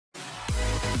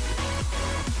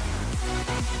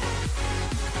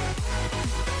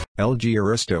LG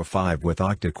Aristo 5 with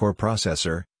Octa-Core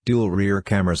processor, dual rear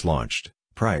cameras launched.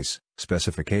 Price,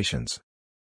 specifications.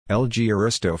 LG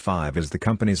Aristo 5 is the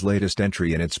company's latest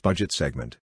entry in its budget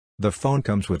segment. The phone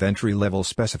comes with entry-level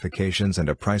specifications and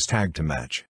a price tag to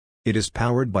match. It is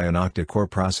powered by an Octa-Core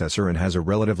processor and has a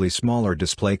relatively smaller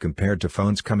display compared to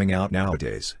phones coming out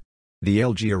nowadays. The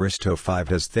LG Aristo 5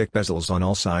 has thick bezels on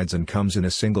all sides and comes in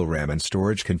a single RAM and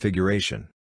storage configuration.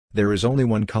 There is only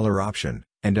one color option,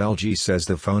 and LG says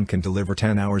the phone can deliver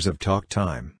 10 hours of talk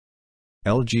time.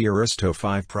 LG Aristo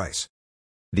 5 price.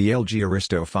 The LG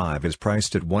Aristo 5 is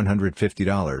priced at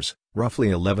 $150, roughly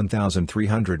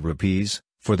 11,300 rupees,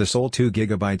 for the sole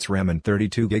 2GB RAM and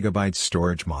 32GB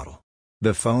storage model.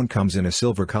 The phone comes in a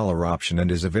silver color option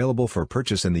and is available for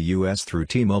purchase in the US through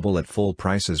T-Mobile at full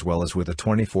price as well as with a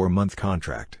 24-month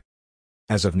contract.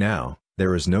 As of now,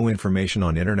 there is no information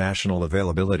on international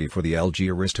availability for the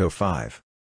LG Aristo 5.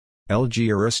 LG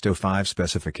Aristo 5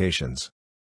 specifications.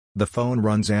 The phone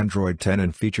runs Android 10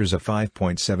 and features a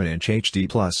 5.7-inch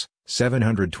HD+,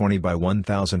 720 by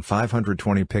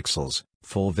 1520 pixels,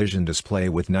 full vision display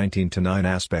with 19:9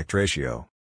 aspect ratio.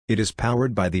 It is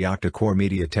powered by the Octa-Core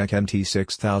MediaTek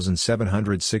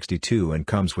MT6762 and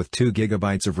comes with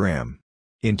 2GB of RAM.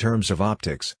 In terms of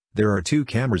optics, there are 2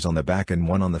 cameras on the back and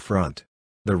 1 on the front.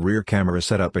 The rear camera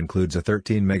setup includes a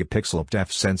 13-megapixel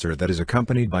depth sensor that is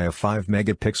accompanied by a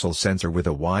 5-megapixel sensor with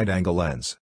a wide-angle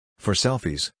lens. For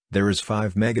selfies, there is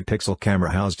 5-megapixel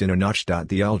camera housed in a notch.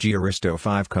 The LG Aristo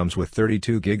 5 comes with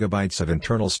 32GB of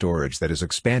internal storage that is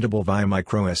expandable via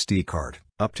microSD card,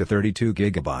 up to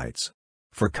 32GB.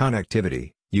 For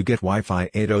connectivity, you get Wi-Fi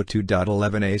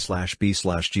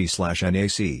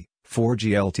 802.11a/b/g/NAC,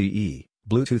 4G LTE,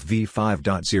 Bluetooth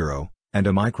V5.0, and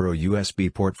a micro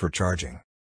USB port for charging.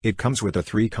 It comes with a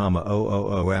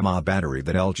 3,000 mAh battery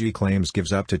that LG claims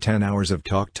gives up to 10 hours of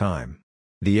talk time.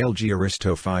 The LG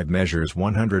Aristo 5 measures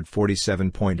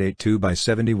 147.82 by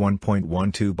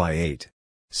 71.12 by 8.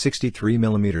 63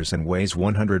 mm and weighs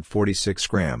 146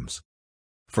 grams.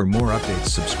 For more updates,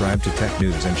 subscribe to Tech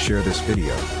News and share this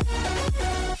video.